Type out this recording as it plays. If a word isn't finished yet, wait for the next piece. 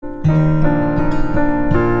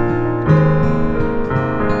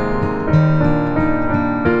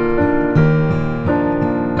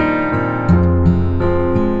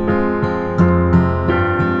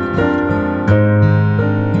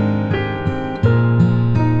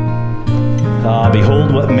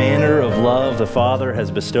Behold what manner of love the Father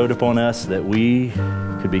has bestowed upon us that we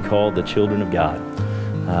could be called the children of God.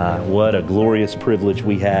 What a glorious privilege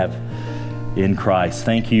we have in Christ.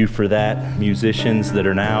 Thank you for that. Musicians that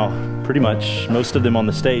are now, pretty much most of them on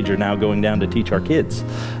the stage are now going down to teach our kids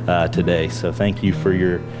today. So thank you for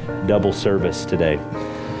your double service today.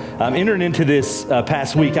 Entering into this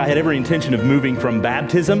past week, I had every intention of moving from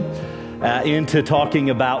baptism into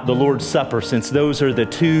talking about the Lord's Supper, since those are the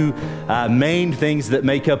two main things that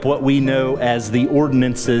make up what we know as the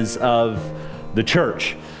ordinances of the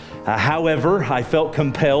church. However, I felt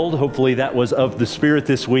compelled, hopefully that was of the Spirit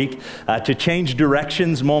this week, to change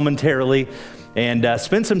directions momentarily and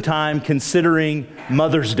spend some time considering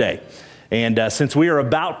Mother's Day. And since we are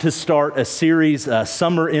about to start a series,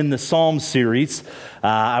 Summer in the Psalms series,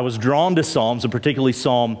 I was drawn to Psalms, and particularly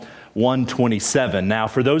Psalm 127. Now,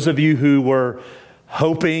 for those of you who were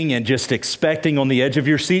hoping and just expecting on the edge of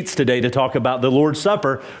your seats today to talk about the Lord's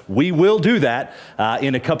Supper, we will do that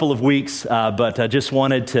in a couple of weeks, but I just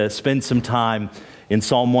wanted to spend some time in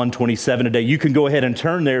Psalm 127 today. You can go ahead and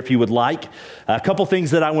turn there if you would like. A couple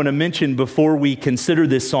things that I want to mention before we consider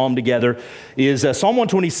this psalm together is Psalm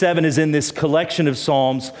 127 is in this collection of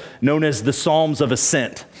psalms known as the Psalms of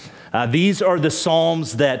Ascent. These are the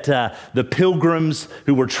psalms that the pilgrims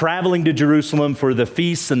who were traveling to Jerusalem for the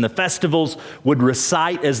feasts and the festivals would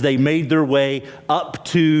recite as they made their way up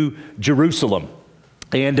to Jerusalem.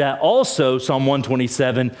 And also, Psalm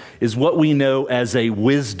 127 is what we know as a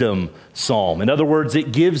wisdom psalm. In other words,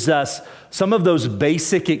 it gives us some of those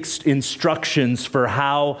basic instructions for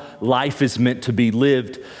how life is meant to be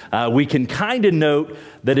lived. We can kind of note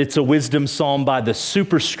that it's a wisdom psalm by the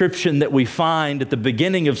superscription that we find at the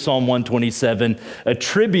beginning of Psalm 127,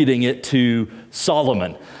 attributing it to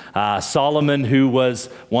Solomon. Solomon, who was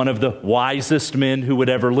one of the wisest men who would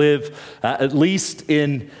ever live, at least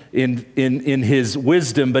in his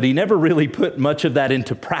wisdom, but he never really put much of that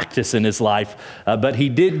into practice in his life. But he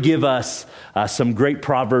did give us some great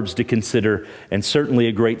proverbs to consider, and certainly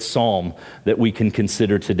a great psalm that we can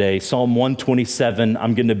consider today. Psalm 127,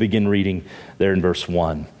 I'm going to begin reading there in verse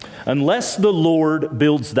 1. Unless the Lord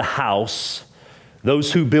builds the house,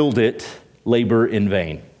 those who build it labor in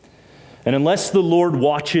vain. And unless the Lord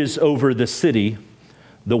watches over the city,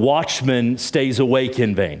 the watchman stays awake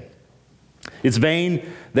in vain. It's vain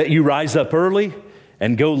that you rise up early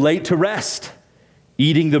and go late to rest,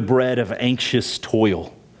 eating the bread of anxious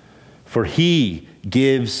toil. For he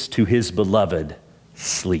gives to his beloved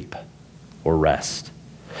sleep or rest.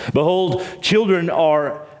 Behold, children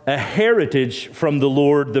are a heritage from the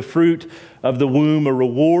Lord, the fruit of the womb a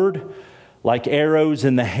reward. Like arrows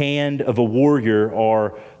in the hand of a warrior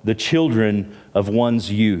are the children of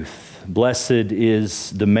one's youth. Blessed is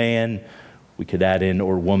the man, we could add in,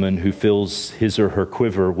 or woman, who fills his or her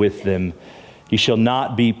quiver with them. He shall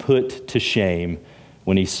not be put to shame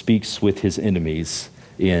when he speaks with his enemies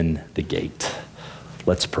in the gate.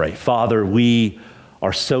 Let's pray. Father, we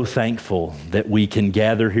are so thankful that we can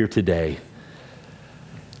gather here today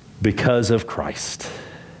because of Christ.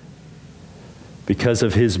 Because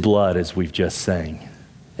of his blood, as we've just sang,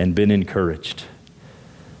 and been encouraged.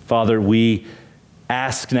 Father, we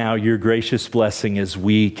ask now your gracious blessing as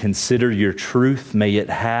we consider your truth. May it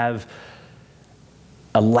have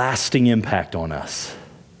a lasting impact on us.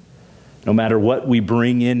 No matter what we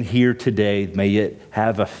bring in here today, may it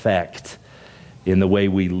have effect in the way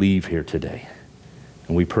we leave here today.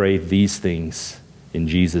 And we pray these things in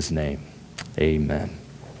Jesus' name. Amen.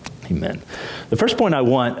 Amen. The first point I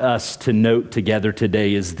want us to note together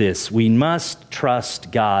today is this: we must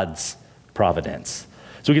trust God's providence.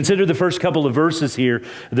 So we consider the first couple of verses here.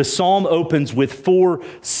 The psalm opens with four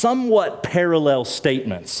somewhat parallel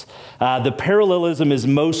statements. The parallelism is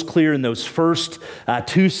most clear in those first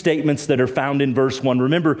two statements that are found in verse 1.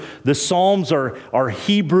 Remember, the Psalms are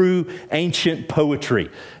Hebrew ancient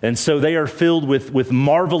poetry. And so they are filled with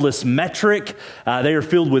marvelous metric. They are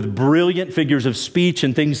filled with brilliant figures of speech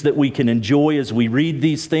and things that we can enjoy as we read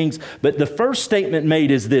these things. But the first statement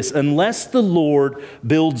made is this: unless the Lord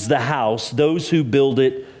builds the house, those who build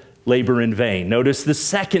it labor in vain. Notice the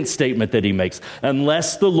second statement that he makes: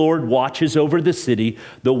 unless the Lord watches over the city,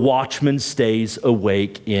 the watchman stays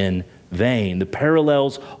awake in vain. The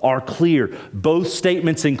parallels are clear. Both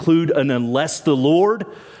statements include an unless the Lord.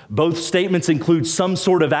 Both statements include some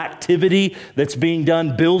sort of activity that's being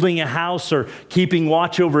done, building a house or keeping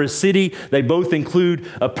watch over a city. They both include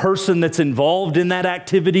a person that's involved in that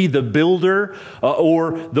activity, the builder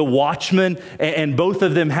or the watchman, and both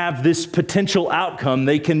of them have this potential outcome.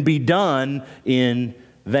 They can be done in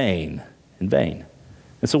vain. And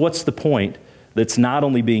so what's the point that's not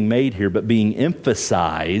only being made here, but being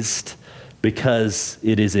emphasized because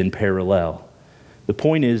it is in parallel? The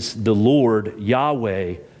point is the Lord,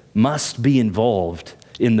 Yahweh, must be involved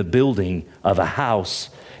in the building of a house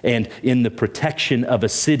and in the protection of a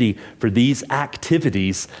city for these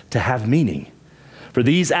activities to have meaning, for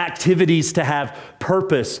these activities to have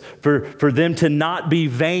purpose, for them to not be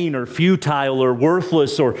vain or futile or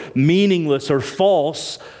worthless or meaningless or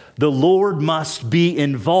false. The Lord must be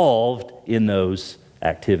involved in those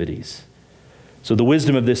activities. So the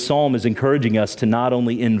wisdom of this psalm is encouraging us to not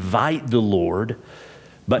only invite the Lord,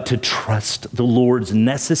 but to trust the Lord's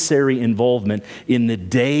necessary involvement in the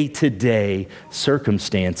day-to-day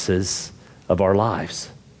circumstances of our lives.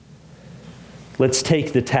 Let's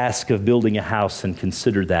take the task of building a house and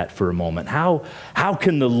consider that for a moment. How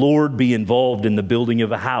can the Lord be involved in the building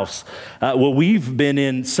of a house? Well, we've been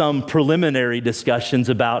in some preliminary discussions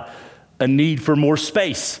about a need for more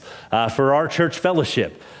space for our church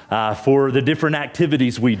fellowship. For the different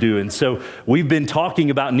activities we do. And so we've been talking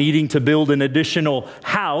about needing to build an additional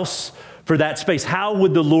house for that space. How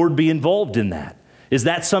would the Lord be involved in that? Is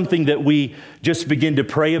that something that we just begin to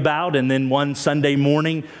pray about and then one Sunday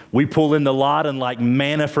morning we pull in the lot and like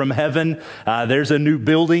manna from heaven, there's a new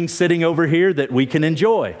building sitting over here that we can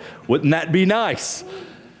enjoy? Wouldn't that be nice?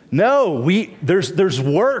 No, there's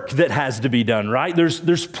work that has to be done, right?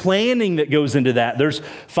 There's planning that goes into that. There's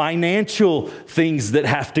financial things that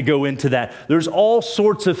have to go into that. There's all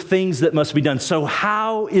sorts of things that must be done. So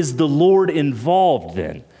how is the Lord involved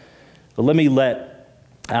then? Well, let me let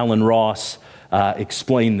Alan Ross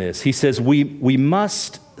explain this. He says, we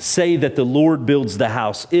must say that the Lord builds the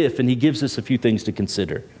house if, and he gives us a few things to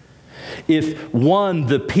consider. If, one,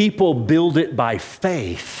 the people build it by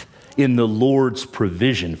faith in the Lord's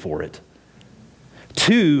provision for it.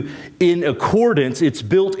 Two, it's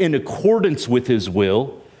built in accordance with his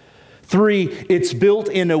will. Three, it's built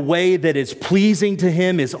in a way that is pleasing to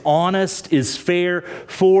him, is honest, is fair.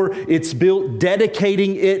 Four, it's built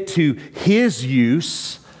dedicating it to his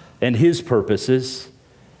use and his purposes.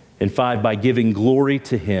 And five, by giving glory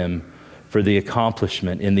to him for the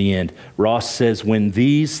accomplishment in the end. Ross says, when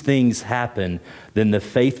these things happen, then the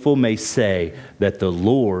faithful may say that the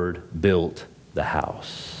Lord built the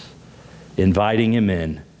house. Inviting him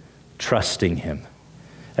in, trusting him.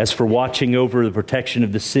 As for watching over the protection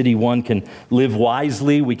of the city, one can live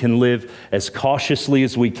wisely. We can live as cautiously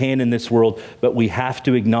as we can in this world, but we have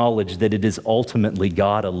to acknowledge that it is ultimately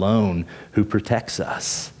God alone who protects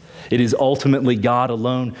us. It is ultimately God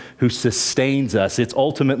alone who sustains us. It's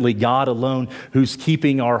ultimately God alone who's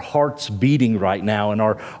keeping our hearts beating right now and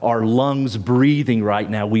our lungs breathing right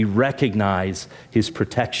now. We recognize his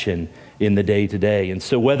protection in the day-to-day. And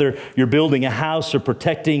so whether you're building a house or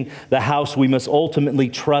protecting the house, we must ultimately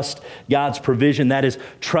trust God's provision. That is,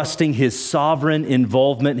 trusting his sovereign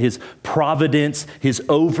involvement, his providence, his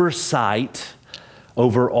oversight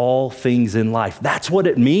over all things in life. That's what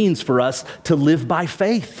it means for us to live by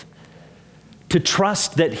faith. To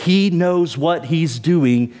trust that he knows what he's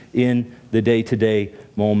doing in the day-to-day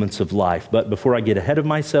moments of life. But before I get ahead of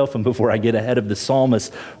myself and before I get ahead of the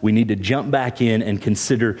psalmist, we need to jump back in and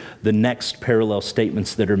consider the next parallel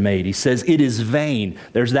statements that are made. He says, it is vain.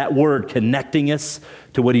 There's that word connecting us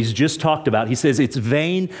to what he's just talked about. He says, it's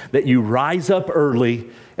vain that you rise up early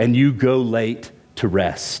and you go late to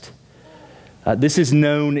rest. This is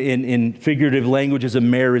known in figurative language as a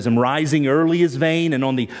merism. Rising early is vain, and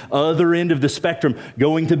on the other end of the spectrum,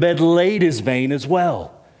 going to bed late is vain as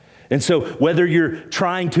well. And so whether you're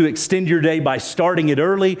trying to extend your day by starting it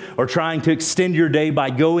early or trying to extend your day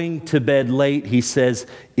by going to bed late, he says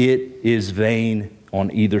it is vain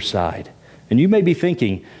on either side. And you may be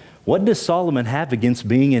thinking, what does Solomon have against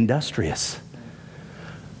being industrious?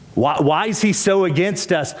 Why is he so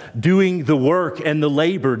against us doing the work and the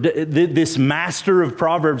labor? This master of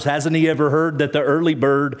Proverbs, hasn't he ever heard that the early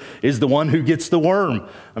bird is the one who gets the worm?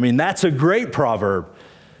 I mean, that's a great proverb.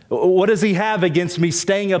 What does he have against me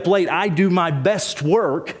staying up late? I do my best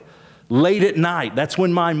work late at night. That's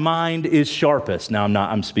when my mind is sharpest. Now,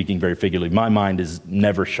 I'm speaking very figuratively. My mind is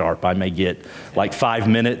never sharp. I may get like 5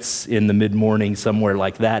 minutes in the mid-morning, somewhere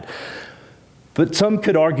like that. But some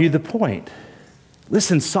could argue the point.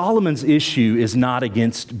 Listen, Solomon's issue is not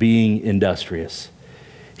against being industrious.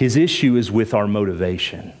 His issue is with our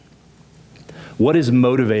motivation. What is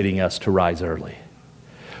motivating us to rise early?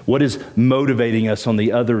 What is motivating us on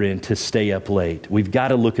the other end to stay up late? We've got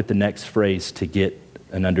to look at the next phrase to get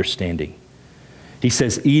an understanding. He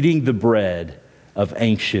says, eating the bread of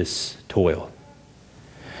anxious toil.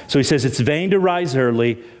 So he says it's vain to rise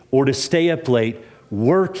early or to stay up late,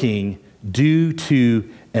 working due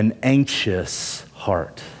to an anxious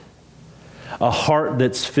heart. A heart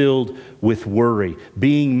that's filled with worry,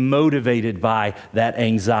 being motivated by that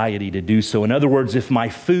anxiety to do so. In other words, if my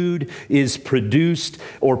food is produced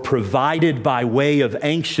or provided by way of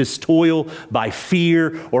anxious toil, by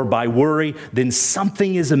fear or by worry, then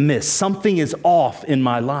something is amiss, something is off in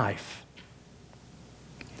my life,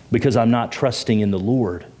 because I'm not trusting in the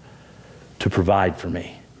Lord to provide for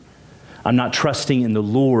me. I'm not trusting in the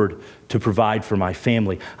Lord to provide for my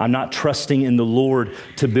family. I'm not trusting in the Lord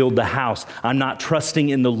to build the house. I'm not trusting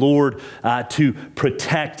in the Lord to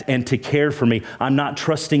protect and to care for me. I'm not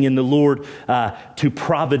trusting in the Lord to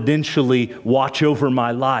providentially watch over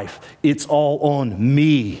my life. It's all on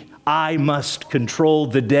me. I must control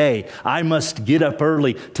the day. I must get up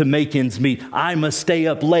early to make ends meet. I must stay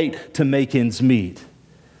up late to make ends meet.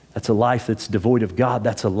 That's a life that's devoid of God.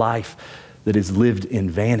 That's a life that is lived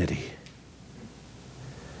in vanity.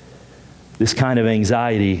 This kind of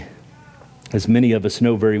anxiety, as many of us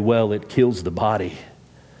know very well, it kills the body.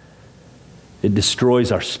 It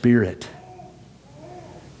destroys our spirit.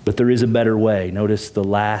 But there is a better way. Notice the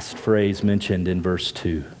last phrase mentioned in verse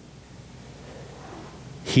 2.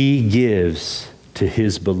 He gives to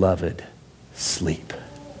his beloved sleep.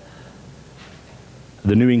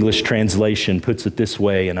 The New English Translation puts it this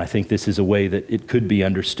way, and I think this is a way that it could be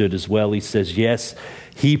understood as well. He says, yes,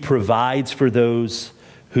 he provides for those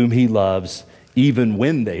whom he loves, even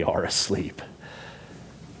when they are asleep.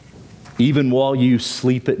 Even while you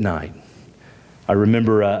sleep at night. I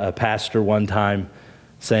remember a pastor one time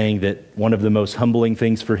saying that one of the most humbling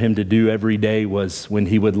things for him to do every day was when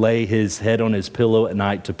he would lay his head on his pillow at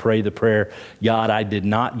night to pray the prayer, God, I did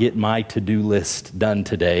not get my to-do list done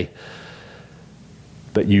today,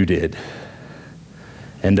 but you did.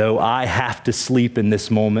 And though I have to sleep in this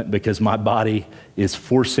moment because my body is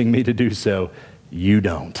forcing me to do so, you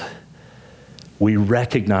don't. We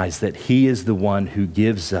recognize that he is the one who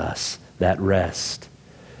gives us that rest.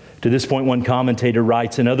 To this point, one commentator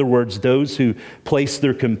writes, in other words, those who place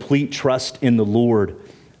their complete trust in the Lord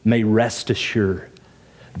may rest assured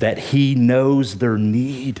that he knows their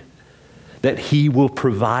need, that he will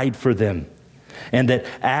provide for them, and that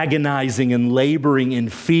agonizing and laboring in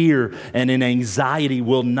fear and in anxiety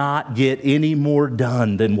will not get any more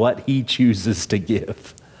done than what he chooses to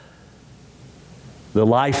give. The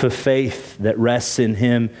life of faith that rests in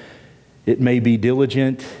him, it may be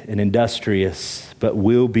diligent and industrious, but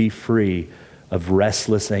will be free of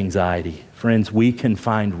restless anxiety. Friends, we can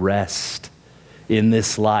find rest in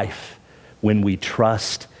this life when we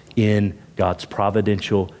trust in God's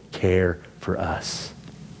providential care for us.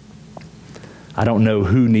 I don't know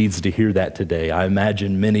who needs to hear that today. I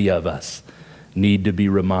imagine many of us need to be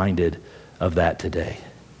reminded of that today.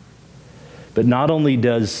 But not only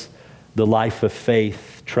does the life of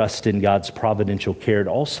faith trust in God's providential care, it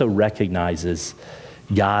also recognizes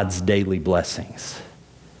God's daily blessings.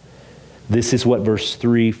 This is what verse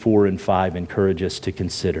 3, 4, and 5 encourage us to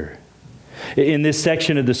consider. In this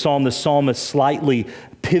section of the psalmist slightly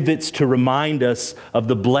pivots to remind us of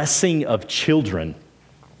the blessing of children.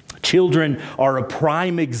 Children are a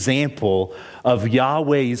prime example of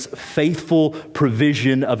Yahweh's faithful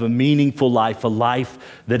provision of a meaningful life, a life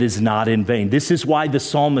that is not in vain. This is why the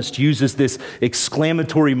psalmist uses this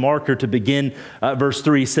exclamatory marker to begin verse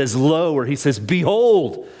 3. He says, lo, or he says,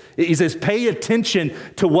 behold. He says, pay attention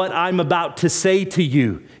to what I'm about to say to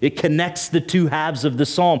you. It connects the two halves of the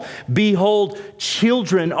psalm. Behold,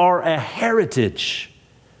 children are a heritage.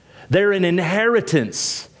 They're an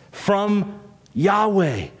inheritance from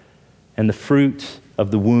Yahweh. And the fruit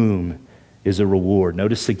of the womb is a reward.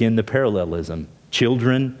 Notice again the parallelism.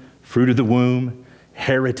 Children, fruit of the womb,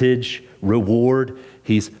 heritage, reward.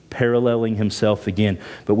 He's paralleling himself again.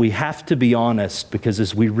 But we have to be honest, because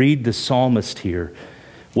as we read the psalmist here,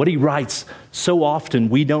 what he writes so often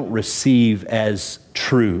we don't receive as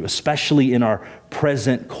true, especially in our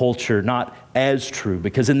present culture, not as true.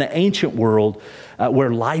 Because in the ancient world, where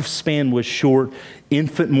lifespan was short,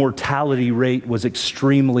 infant mortality rate was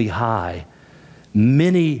extremely high.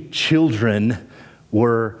 Many children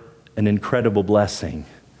were an incredible blessing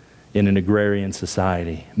in an agrarian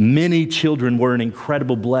society. Many children were an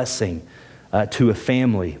incredible blessing to a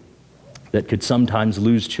family that could sometimes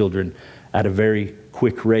lose children at a very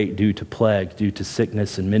quick rate due to plague, due to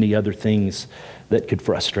sickness, and many other things that could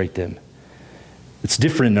frustrate them. It's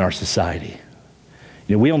different in our society.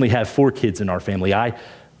 We only have 4 kids in our family. I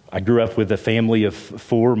grew up with a family of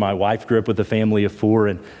 4. My wife grew up with a family of 4,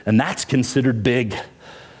 and that's considered big.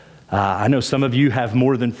 I know some of you have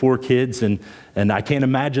more than 4 kids, and I can't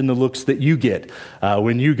imagine the looks that you get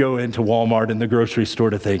when you go into Walmart and the grocery store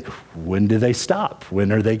to think, when do they stop?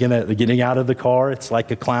 When are they getting out of the car? It's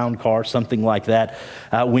like a clown car, something like that.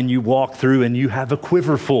 When you walk through and you have a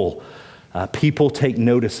quiver full, people take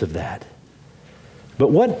notice of that. But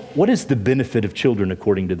what is the benefit of children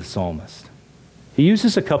according to the psalmist? He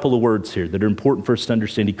uses a couple of words here that are important for us to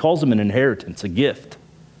understand. He calls them an inheritance, a gift.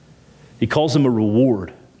 He calls them a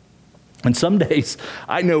reward. And some days,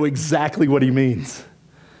 I know exactly what he means.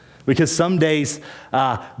 Because some days,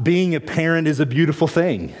 being a parent is a beautiful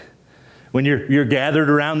thing. When you're gathered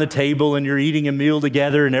around the table and you're eating a meal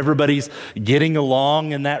together and everybody's getting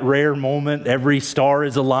along in that rare moment, every star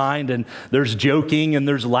is aligned and there's joking and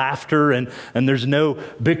there's laughter and there's no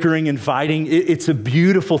bickering and fighting. It's a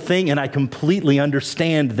beautiful thing, and I completely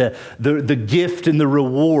understand the gift and the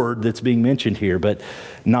reward that's being mentioned here, but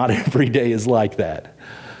not every day is like that.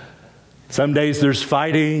 Some days there's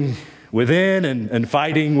fighting within and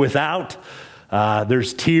fighting without.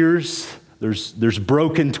 There's tears. There's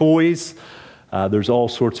broken toys. There's all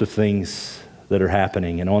sorts of things that are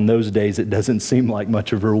happening. And on those days, it doesn't seem like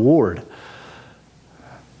much of a reward.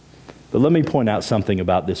 But let me point out something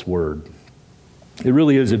about this word. It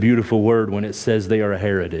really is a beautiful word when it says they are a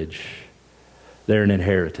heritage. They're an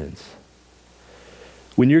inheritance.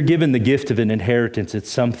 When you're given the gift of an inheritance, it's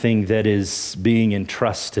something that is being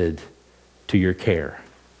entrusted to your care.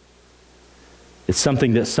 It's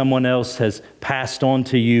something that someone else has passed on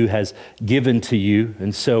to you, has given to you.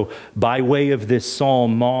 And so by way of this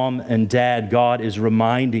psalm, Mom and Dad, God is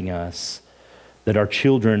reminding us that our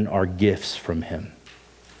children are gifts from Him.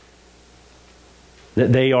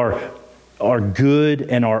 That they are good,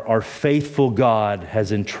 and our faithful God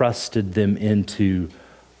has entrusted them into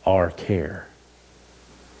our care.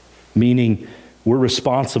 Meaning we're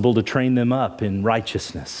responsible to train them up in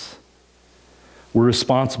righteousness. We're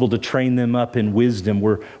responsible to train them up in wisdom.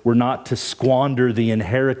 We're not to squander the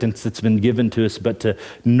inheritance that's been given to us, but to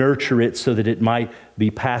nurture it so that it might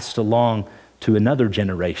be passed along to another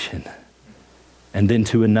generation, and then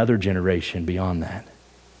to another generation beyond that.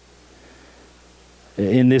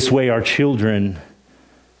 In this way, our children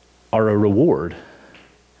are a reward.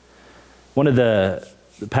 One of the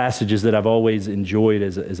passages that I've always enjoyed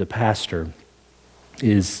as a pastor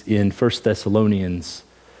is in 1 Thessalonians,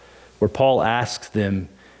 where Paul asks them,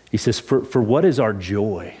 he says, for what is our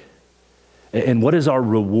joy? And what is our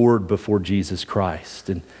reward before Jesus Christ?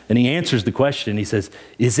 And he answers the question. He says,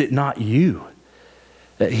 is it not you?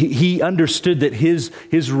 He understood that his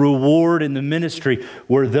reward in the ministry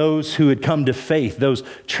were those who had come to faith, those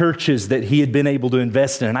churches that he had been able to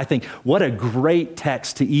invest in. And I think what a great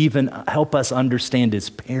text to even help us understand as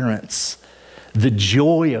parents, the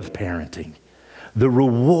joy of parenting, the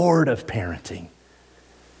reward of parenting.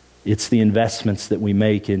 It's the investments that we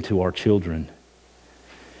make into our children.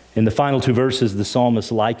 In the final 2 verses, the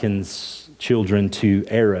psalmist likens children to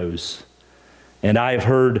arrows. And I have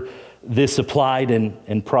heard this applied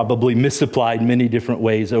and probably misapplied many different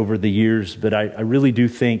ways over the years, but I really do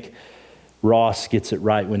think Ross gets it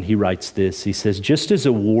right when he writes this. He says, just as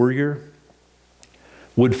a warrior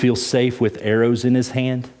would feel safe with arrows in his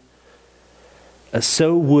hand,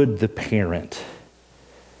 so would the parent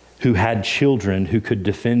who had children who could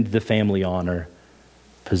defend the family honor,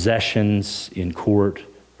 possessions in court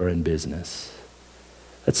or in business.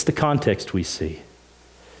 That's the context we see.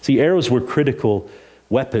 See, arrows were critical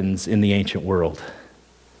weapons in the ancient world.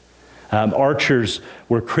 Archers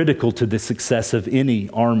were critical to the success of any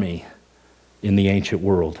army in the ancient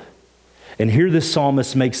world. And here the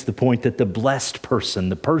psalmist makes the point that the blessed person,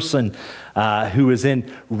 the person who is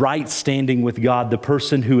in right standing with God, the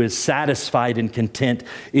person who is satisfied and content,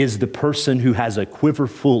 is the person who has a quiver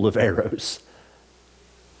full of arrows.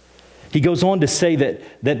 He goes on to say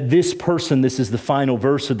that this person, this is the final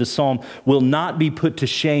verse of the psalm, will not be put to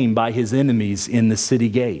shame by his enemies in the city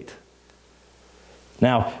gate.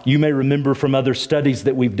 Now, you may remember from other studies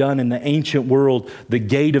that we've done in the ancient world, the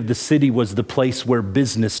gate of the city was the place where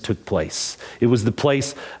business took place. It was the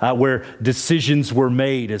place where decisions were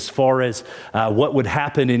made as far as what would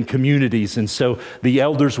happen in communities. And so the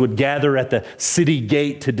elders would gather at the city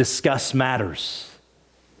gate to discuss matters.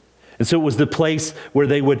 And so it was the place where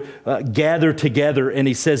they would gather together. And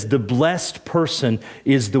he says, the blessed person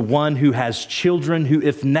is the one who has children who,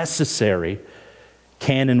 if necessary,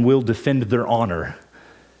 can and will defend their honor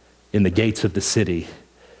in the gates of the city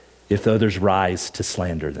if others rise to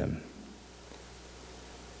slander them.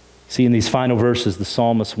 See, in these final verses, the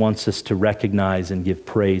psalmist wants us to recognize and give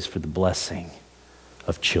praise for the blessing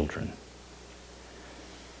of children.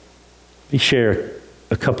 Let me share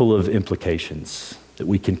a couple of implications that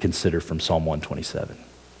we can consider from Psalm 127.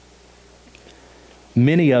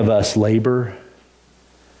 Many of us labor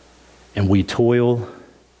and we toil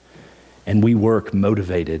and we work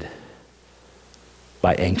motivated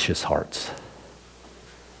by anxious hearts.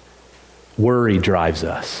 Worry drives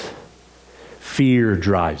us. Fear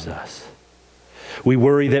drives us. We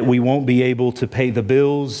worry that we won't be able to pay the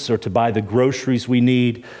bills or to buy the groceries we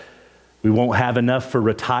need. We won't have enough for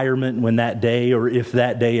retirement when that day or if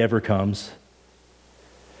that day ever comes.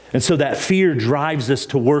 And so that fear drives us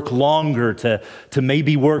to work longer, to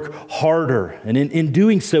maybe work harder. And in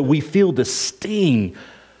doing so, we feel the sting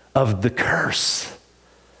of the curse.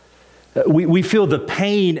 We feel the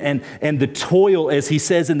pain and the toil, as he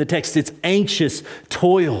says in the text. It's anxious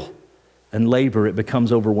toil and labor. It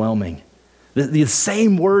becomes overwhelming. The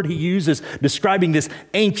same word he uses describing this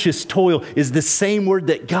anxious toil is the same word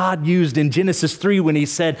that God used in Genesis 3 when he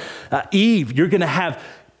said, Eve, you're going to have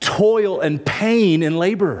toil and pain and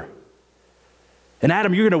labor. And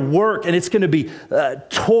Adam, you're going to work and it's going to be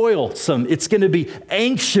toilsome. It's going to be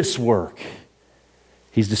anxious work.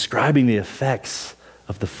 He's describing the effects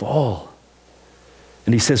of the fall.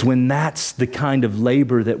 And he says, when that's the kind of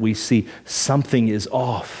labor that we see, something is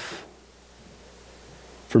off.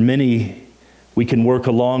 For many, we can work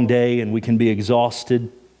a long day and we can be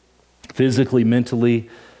exhausted physically, mentally.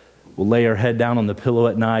 We'll lay our head down on the pillow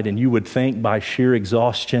at night and you would think by sheer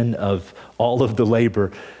exhaustion of all of the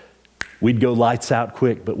labor, we'd go lights out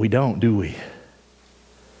quick, but we don't, do we?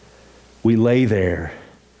 We lay there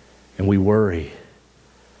and we worry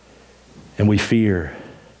and we fear.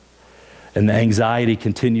 And the anxiety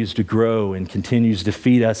continues to grow and continues to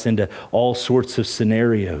feed us into all sorts of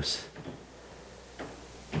scenarios.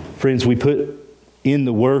 Friends, we put in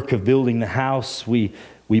the work of building the house. We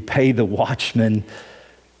pay the watchman.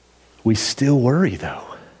 We still worry, though.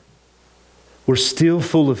 We're still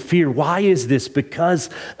full of fear. Why is this? Because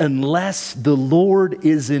unless the Lord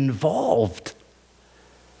is involved,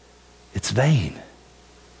 it's vain.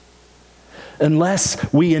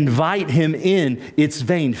 Unless we invite him in, it's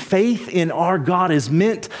vain. Faith in our God is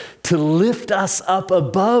meant to lift us up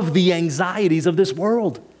above the anxieties of this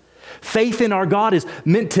world. Faith in our God is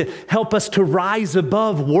meant to help us to rise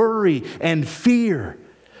above worry and fear.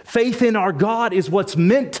 Faith in our God is what's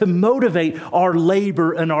meant to motivate our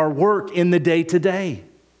labor and our work in the day-to-day.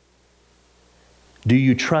 Do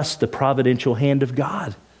you trust the providential hand of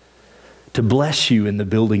God to bless you in the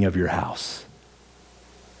building of your house?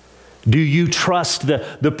 Do you trust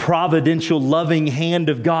the providential loving hand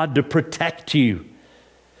of God to protect you?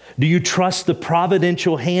 Do you trust the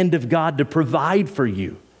providential hand of God to provide for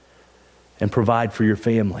you and provide for your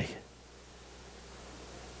family?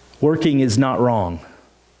 Working is not wrong.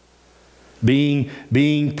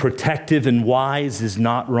 Being protective and wise is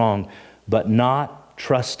not wrong, but not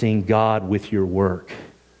trusting God with your work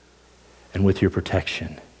and with your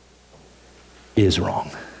protection is wrong.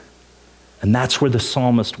 And that's where the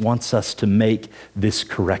psalmist wants us to make this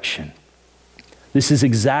correction. This is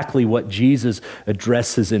exactly what Jesus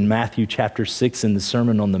addresses in Matthew chapter 6 in the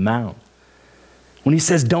Sermon on the Mount. When he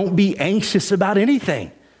says, don't be anxious about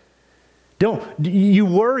anything. You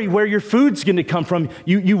worry where your food's going to come from.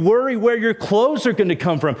 You worry where your clothes are going to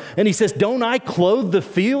come from. And he says, don't I clothe the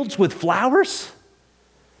fields with flowers?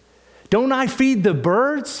 Don't I feed the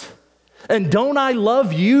birds? And don't I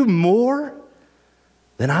love you more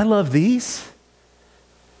than I love these?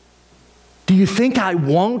 Do you think I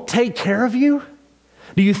won't take care of you?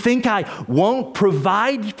 Do you think I won't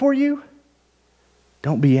provide for you?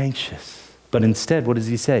 Don't be anxious. But instead, what does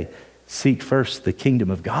he say? Seek first the kingdom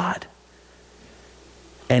of God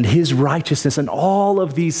and his righteousness, and all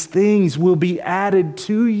of these things will be added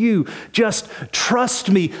to you. Just trust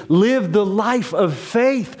me. Live the life of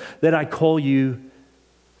faith that I call you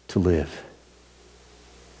to live.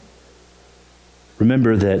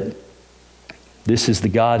 Remember that this is the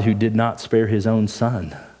God who did not spare his own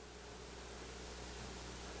son.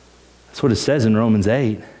 That's what it says in Romans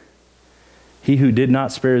 8. He who did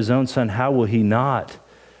not spare his own son, how will he not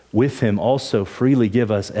with him also freely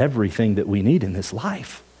give us everything that we need in this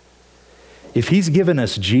life? If he's given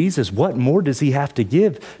us Jesus, what more does he have to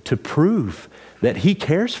give to prove that he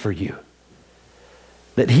cares for you?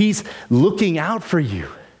 That he's looking out for you?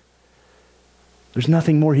 There's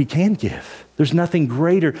nothing more he can give. There's nothing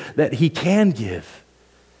greater that he can give.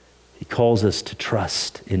 He calls us to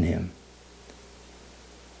trust in him.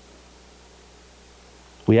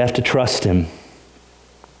 We have to trust him.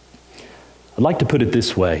 I'd like to put it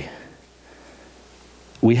this way.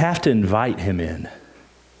 We have to invite him in.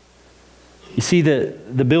 You see,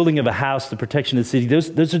 the building of a house, the protection of the city,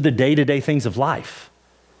 those are the day-to-day things of life.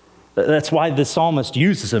 That's why the psalmist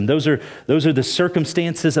uses them. Those are the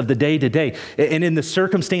circumstances of the day-to-day. And in the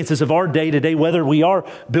circumstances of our day-to-day, whether we are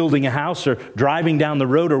building a house or driving down the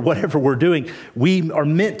road or whatever we're doing, we are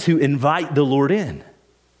meant to invite the Lord in.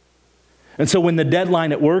 And so when the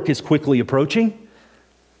deadline at work is quickly approaching,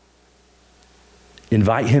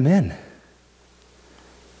 invite him in.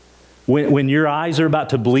 When your eyes are about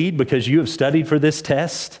to bleed because you have studied for this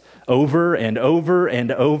test over and over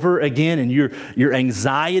and over again, and your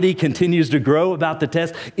anxiety continues to grow about the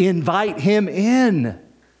test, invite him in.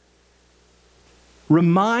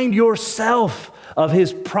 Remind yourself of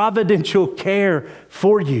his providential care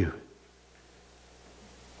for you.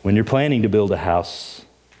 When you're planning to build a house,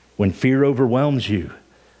 when fear overwhelms you,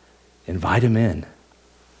 invite him in.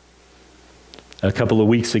 A couple of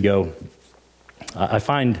weeks ago, I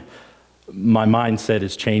find my mindset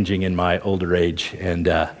is changing in my older age, and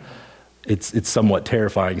it's somewhat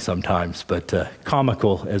terrifying sometimes, but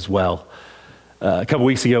comical as well. A couple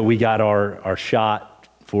weeks ago, we got our shot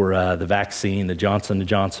for the vaccine, the Johnson &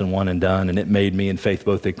 Johnson one and done, and it made me and Faith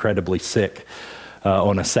both incredibly sick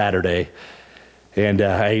on a Saturday. And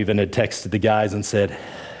I even had texted the guys and said,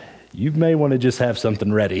 you may want to just have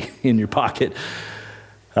something ready in your pocket.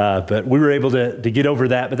 But we were able to get over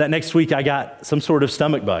that. But that next week, I got some sort of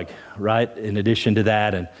stomach bug, right, in addition to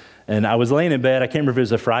that. And I was laying in bed. I can't remember if it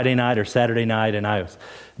was a Friday night or Saturday night, and I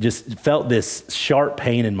just felt this sharp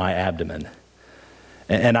pain in my abdomen.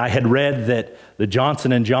 And I had read that the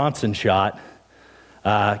Johnson & Johnson shot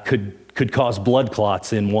could cause blood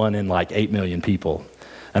clots in like 8 million people.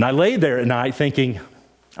 And I laid there at night thinking,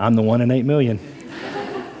 I'm the 1 in 8 million.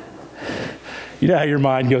 You know how your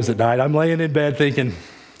mind goes at night. I'm laying in bed thinking,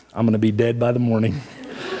 I'm going to be dead by the morning.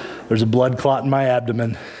 There's a blood clot in my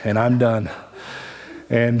abdomen, and I'm done.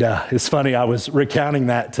 And it's funny, I was recounting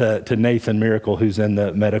that to Nathan Miracle, who's in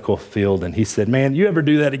the medical field, and he said, man, you ever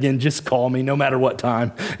do that again, just call me, no matter what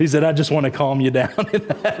time. He said, I just want to calm you down.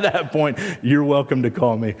 And at that point, you're welcome to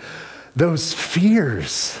call me. Those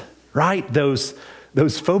fears, right? Those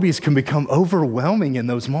phobias can become overwhelming in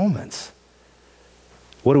those moments.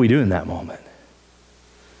 What do we do in that moment?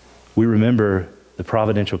 We remember the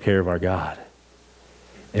providential care of our God,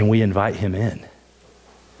 and we invite him in.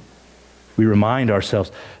 We remind ourselves,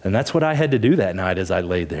 and that's what I had to do that night as I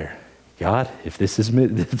laid there. God, if this is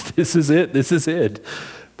it, this is it.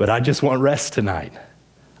 But I just want rest tonight.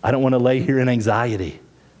 I don't want to lay here in anxiety.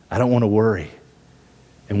 I don't want to worry.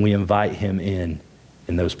 And we invite him in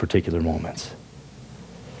those particular moments.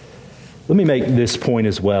 Let me make this point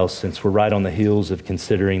as well, since we're right on the heels of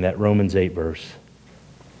considering that Romans 8 verse.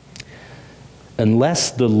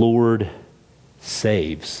 Unless the Lord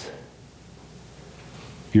saves,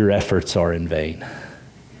 your efforts are in vain.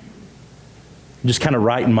 I'm just kind of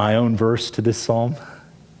writing my own verse to this psalm,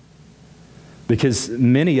 because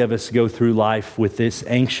many of us go through life with this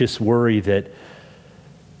anxious worry that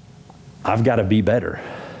I've got to be better.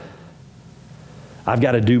 I've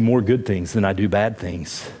got to do more good things than I do bad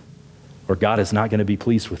things, or God is not going to be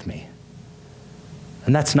pleased with me.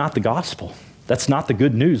 And that's not the gospel. That's not the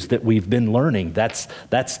good news that we've been learning. That's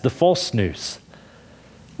the false news.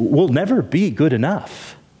 We'll never be good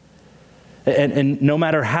enough. And no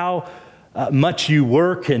matter how much you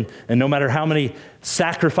work and no matter how many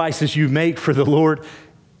sacrifices you make for the Lord,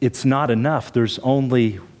 it's not enough. There's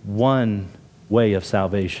only one way of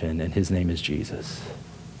salvation, and his name is Jesus.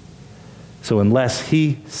 So unless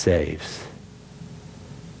he saves,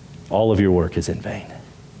 all of your work is in vain.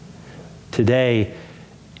 Today,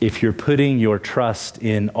 if you're putting your trust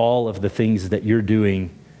in all of the things that you're doing,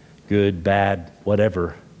 good, bad,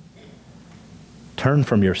 whatever, turn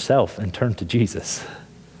from yourself and turn to Jesus.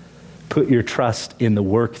 Put your trust in the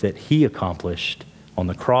work that he accomplished on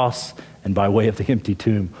the cross and by way of the empty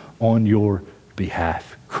tomb on your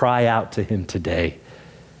behalf. Cry out to him today,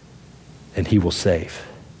 and he will save.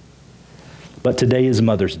 But today is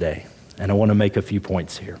Mother's Day, and I want to make a few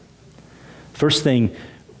points here. First thing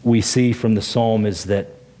we see from the psalm is that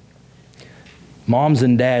moms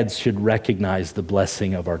and dads should recognize the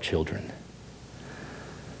blessing of our children.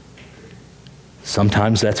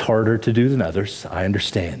 Sometimes that's harder to do than others, I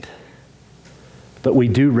understand. But we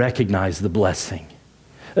do recognize the blessing.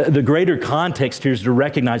 The greater context here is to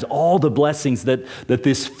recognize all the blessings that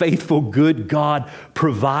this faithful, good God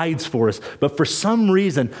provides for us. But for some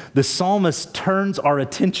reason, the psalmist turns our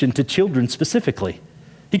attention to children specifically.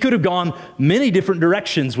 He could have gone many different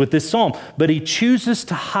directions with this psalm, but he chooses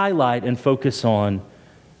to highlight and focus on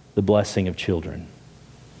the blessing of children.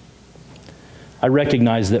 I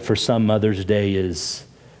recognize that for some, Mother's Day is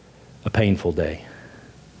a painful day,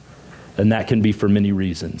 and that can be for many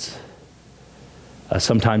reasons.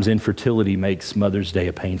 Sometimes infertility makes Mother's Day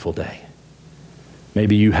a painful day.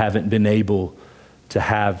 Maybe you haven't been able to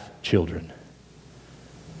have children.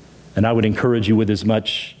 And I would encourage you with as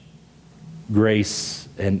much grace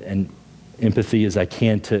and empathy as I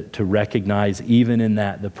can to recognize, even in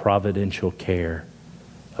that, the providential care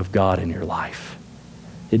of God in your life.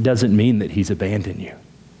 It doesn't mean that He's abandoned you.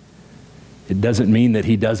 It doesn't mean that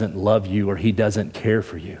He doesn't love you or He doesn't care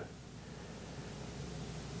for you.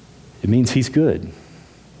 It means He's good.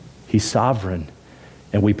 He's sovereign.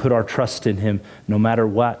 And we put our trust in Him no matter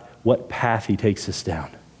what path He takes us down.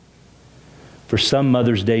 For some,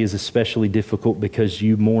 Mother's Day is especially difficult because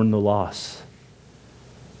you mourn the loss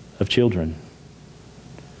of children.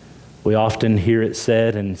 We often hear it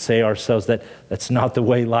said and say ourselves that that's not the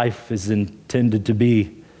way life is intended to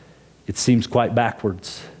be. It seems quite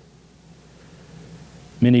backwards.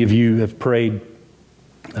 Many of you have prayed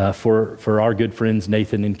for our good friends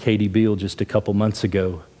Nathan and Katie Beal just a couple months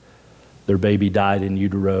ago. Their baby died in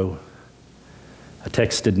utero. I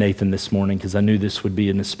texted Nathan this morning because I knew this would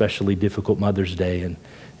be an especially difficult Mother's Day,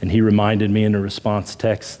 and he reminded me in a response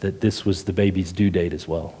text that this was the baby's due date as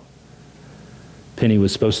well. Penny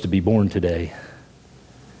was supposed to be born today.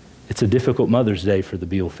 It's a difficult Mother's Day for the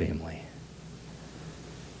Beal family.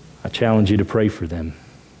 I challenge you to pray for them.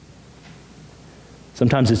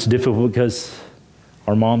 Sometimes it's difficult because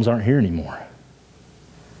our moms aren't here anymore,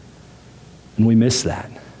 and we miss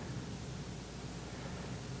that.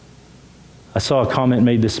 I saw a comment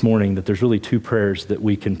made this morning that there's really two prayers that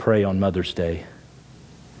we can pray on Mother's Day.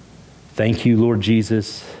 Thank you, Lord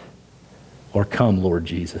Jesus, or come, Lord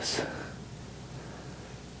Jesus.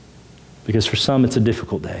 Because for some, it's a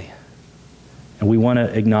difficult day. And we want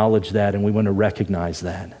to acknowledge that and we want to recognize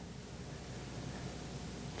that.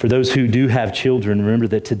 For those who do have children, remember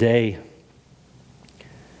that today,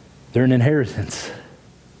 they're an inheritance.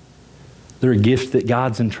 They're a gift that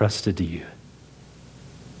God's entrusted to you.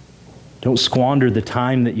 Don't squander the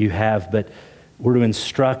time that you have, but we're to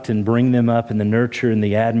instruct and bring them up in the nurture and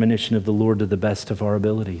the admonition of the Lord to the best of our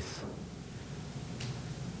abilities.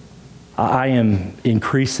 I am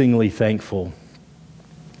increasingly thankful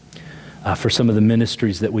for some of the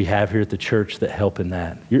ministries that we have here at the church that help in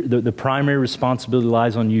that. The primary responsibility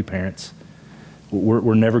lies on you, parents.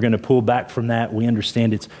 We're never going to pull back from that. We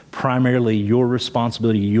understand it's primarily your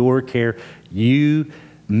responsibility, your care. You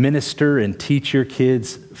minister and teach your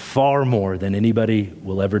kids far more than anybody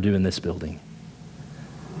will ever do in this building.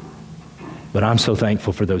 But I'm so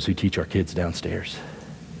thankful for those who teach our kids downstairs.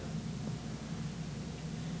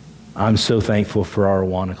 I'm so thankful for our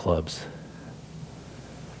Awana clubs,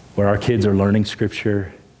 where our kids are learning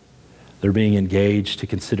Scripture. They're being engaged to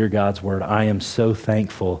consider God's Word. I am so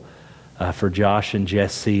thankful for Josh and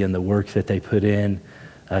Jesse and the work that they put in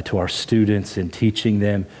to our students and teaching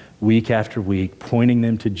them week after week, pointing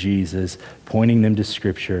them to Jesus, pointing them to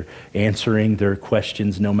Scripture, answering their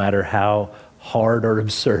questions no matter how hard or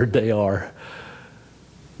absurd they are,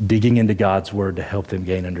 digging into God's Word to help them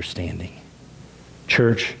gain understanding.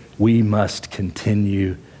 Church, we must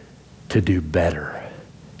continue to do better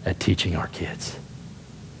at teaching our kids.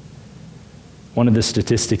 One of the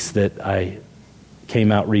statistics that I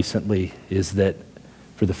came out recently is that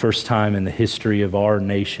for the first time in the history of our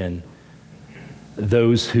nation,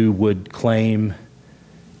 those who would claim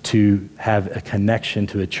to have a connection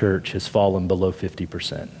to a church has fallen below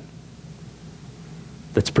 50%.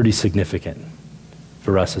 That's pretty significant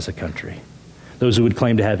for us as a country. Those who would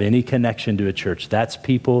claim to have any connection to a church, that's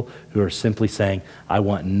people who are simply saying, I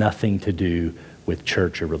want nothing to do with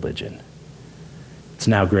church or religion. It's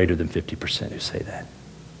now greater than 50% who say that.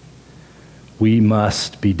 We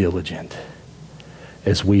must be diligent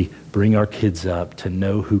as we bring our kids up to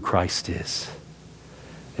know who Christ is.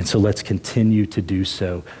 And so let's continue to do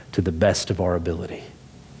so to the best of our ability.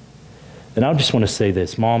 And I just want to say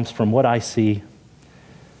this, moms, from what I see,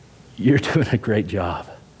 you're doing a great job.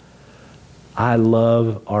 I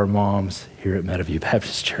love our moms here at Meadowview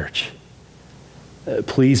Baptist Church.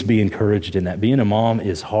 Please be encouraged in that. Being a mom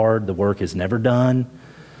is hard. The work is never done.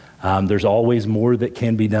 There's always more that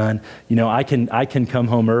can be done. You know, I can come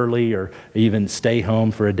home early or even stay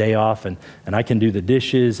home for a day off, and I can do the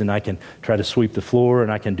dishes, and I can try to sweep the floor,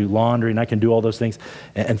 and I can do laundry, and I can do all those things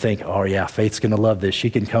and think, oh yeah, Faith's going to love this. She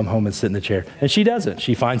can come home and sit in the chair. And she doesn't.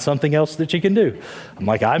 She finds something else that she can do. I'm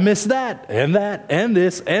like, I miss that and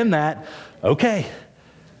this and that. Okay,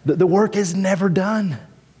 the work is never done.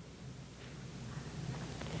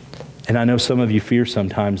 And I know some of you fear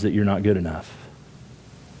sometimes that you're not good enough.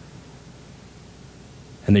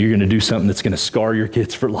 and that you're going to do something that's going to scar your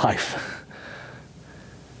kids for life.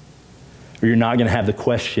 Or you're not going to have the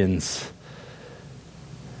questions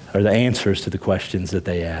or the answers to the questions that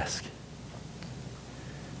they ask.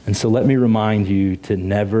 And so let me remind you to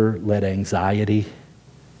never let anxiety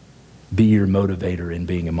be your motivator in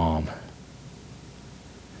being a mom.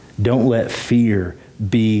 Don't let fear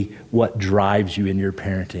be what drives you in your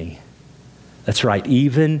parenting. That's right.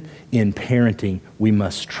 Even in parenting, we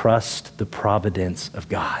must trust the providence of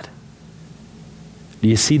God. Do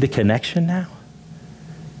you see the connection now?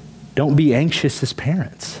 Don't be anxious as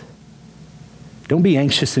parents. Don't be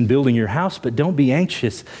anxious in building your house, but don't be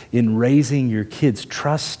anxious in raising your kids.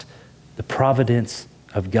 Trust the providence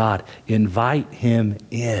of God. Invite him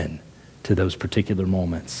in to those particular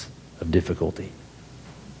moments of difficulty.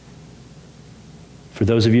 For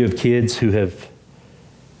those of you who have kids who have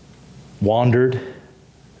wandered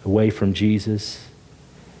away from Jesus,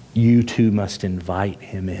 you too must invite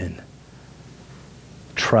him in.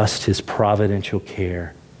 Trust his providential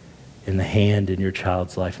care in the hand in your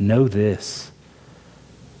child's life. Know this: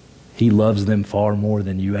 he loves them far more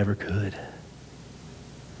than you ever could.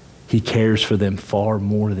 He cares for them far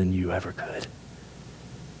more than you ever could.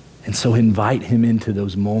 And so invite him into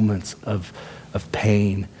those moments of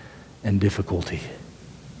pain and difficulty.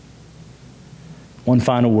 One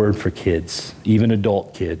final word for kids, even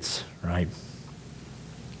adult kids, right?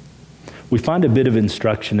 We find a bit of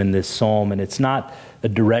instruction in this psalm, and it's not a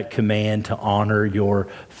direct command to honor your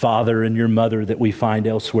father and your mother that we find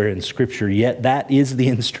elsewhere in Scripture, yet that is the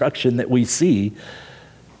instruction that we see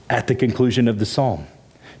at the conclusion of the psalm.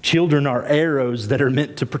 Children are arrows that are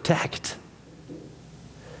meant to protect.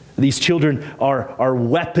 These children are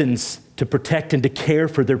weapons to protect and to care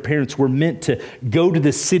for their parents. We're meant to go to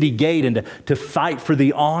the city gate and to fight for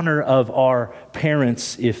the honor of our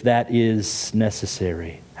parents if that is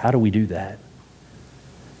necessary. How do we do that?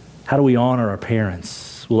 How do we honor our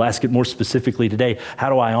parents? We'll ask it more specifically today. How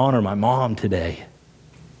do I honor my mom today?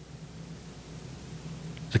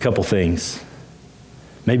 There's a couple things.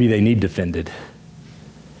 Maybe they need defended.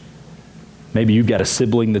 Maybe you've got a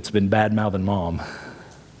sibling that's been bad-mouthing mom.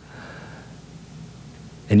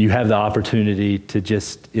 And you have the opportunity to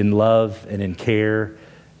just, in love and in care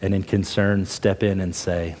and in concern, step in and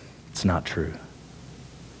say, it's not true.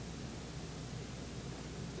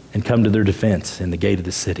 And come to their defense in the gate of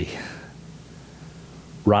the city.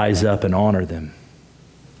 Rise up and honor them.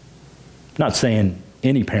 I'm not saying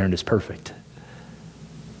any parent is perfect,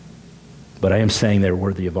 but I am saying they're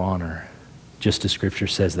worthy of honor, just as Scripture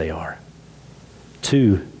says they are.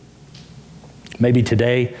 2, maybe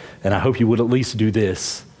today, and I hope you would at least do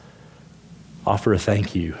this, offer a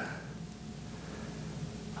thank you.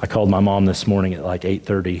 I called my mom this morning at like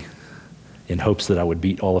 8:30 in hopes that I would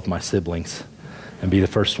beat all of my siblings and be the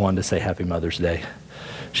first one to say Happy Mother's Day.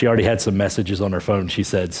 She already had some messages on her phone, she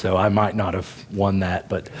said, so I might not have won that,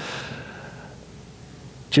 but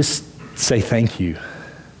just say thank you.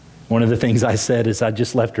 One of the things I said is I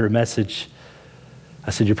just left her a message.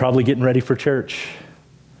 I said, you're probably getting ready for church.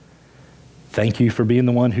 Thank you for being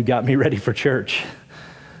the one who got me ready for church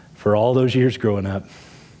for all those years growing up,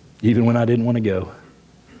 even when I didn't want to go.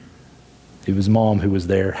 It was Mom who was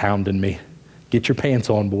there hounding me. Get your pants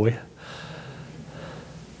on, boy.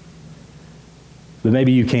 But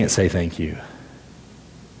maybe you can't say thank you.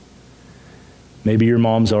 Maybe your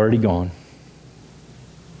mom's already gone.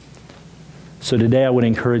 So today I would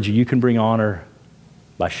encourage you can bring honor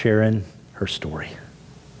by sharing her story.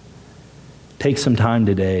 Take some time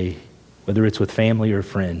today, whether it's with family or a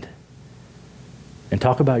friend, and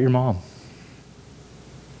talk about your mom.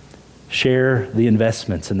 Share the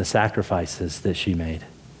investments and the sacrifices that she made.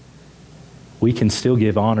 We can still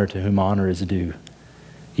give honor to whom honor is due,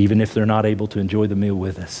 even if they're not able to enjoy the meal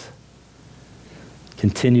with us.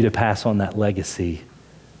 Continue to pass on that legacy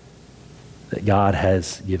that God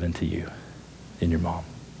has given to you in your mom.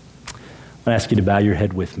 I'm going to ask you to bow your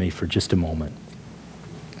head with me for just a moment.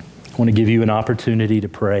 I want to give you an opportunity to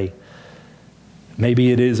pray.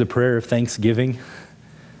 Maybe it is a prayer of thanksgiving.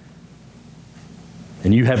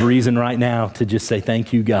 And you have reason right now to just say,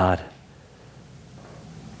 thank you, God,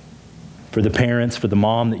 for the parents, for the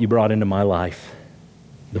mom that you brought into my life,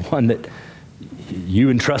 the one that you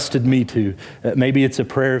entrusted me to. Maybe it's a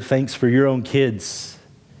prayer of thanks for your own kids.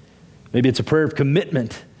 Maybe it's a prayer of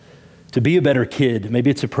commitment to be a better kid. Maybe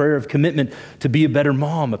it's a prayer of commitment to be a better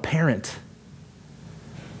mom, a parent.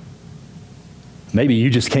 Maybe you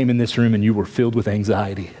just came in this room and you were filled with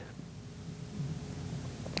anxiety.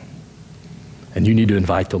 And you need to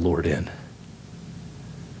invite the Lord in.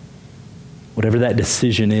 Whatever that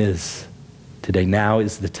decision is today. Now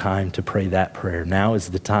is the time to pray that prayer. Now is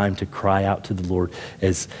the time to cry out to the Lord,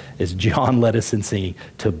 as John led us in singing,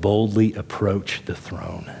 to boldly approach the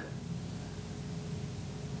throne.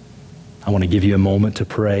 I want to give you a moment to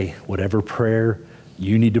pray whatever prayer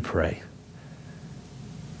you need to pray.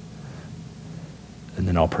 And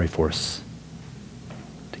then I'll pray for us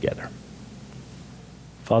together.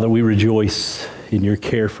 Father, we rejoice in your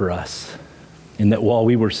care for us, in that while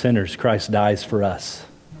we were sinners, Christ dies for us.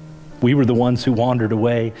 We were the ones who wandered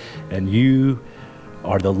away, and you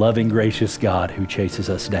are the loving, gracious God who chases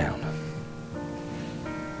us down.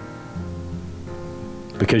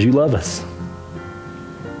 Because you love us.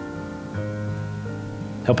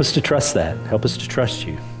 Help us to trust that. Help us to trust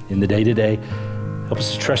you in the day-to-day. Help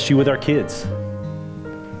us to trust you with our kids.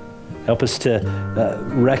 Help us to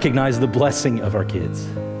recognize the blessing of our kids.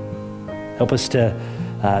 Help us to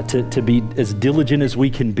be as diligent as we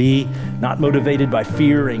can be, not motivated by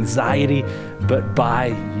fear or anxiety, but by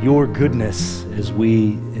your goodness as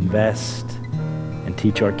we invest and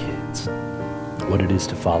teach our kids what it is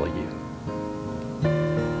to follow you.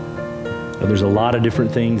 Now, there's a lot of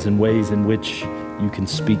different things and ways in which you can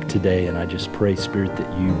speak today, and I just pray, Spirit,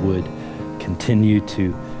 that you would continue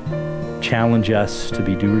to challenge us to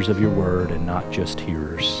be doers of your word and not just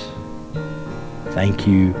hearers. Thank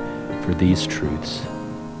you for these truths.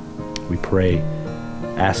 We pray,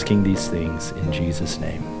 asking these things in Jesus'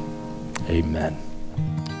 name. Amen.